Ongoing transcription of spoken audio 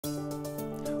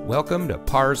Welcome to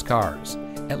Parr's Cars,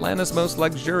 Atlanta's most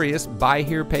luxurious buy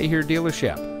here, pay here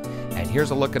dealership. And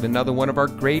here's a look at another one of our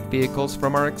great vehicles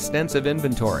from our extensive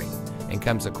inventory, and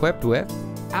comes equipped with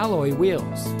alloy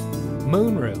wheels,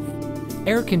 moonroof,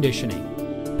 air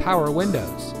conditioning, power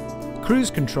windows, cruise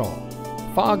control,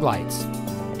 fog lights,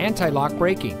 anti-lock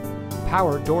braking,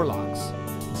 power door locks,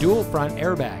 dual front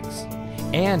airbags,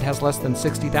 and has less than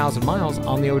 60,000 miles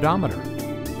on the odometer.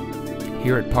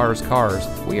 Here at Parr's Cars,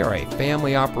 we are a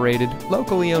family-operated,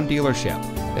 locally owned dealership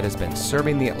that has been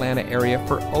serving the Atlanta area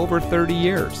for over 30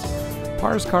 years.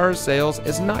 Parr's Cars Sales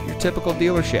is not your typical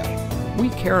dealership. We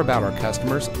care about our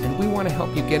customers, and we want to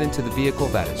help you get into the vehicle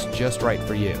that is just right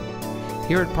for you.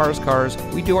 Here at Parr's Cars,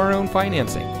 we do our own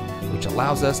financing, which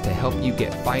allows us to help you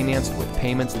get financed with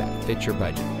payments that fit your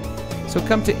budget. So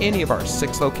come to any of our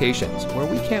 6 locations where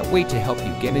we can't wait to help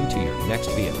you get into your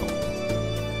next vehicle.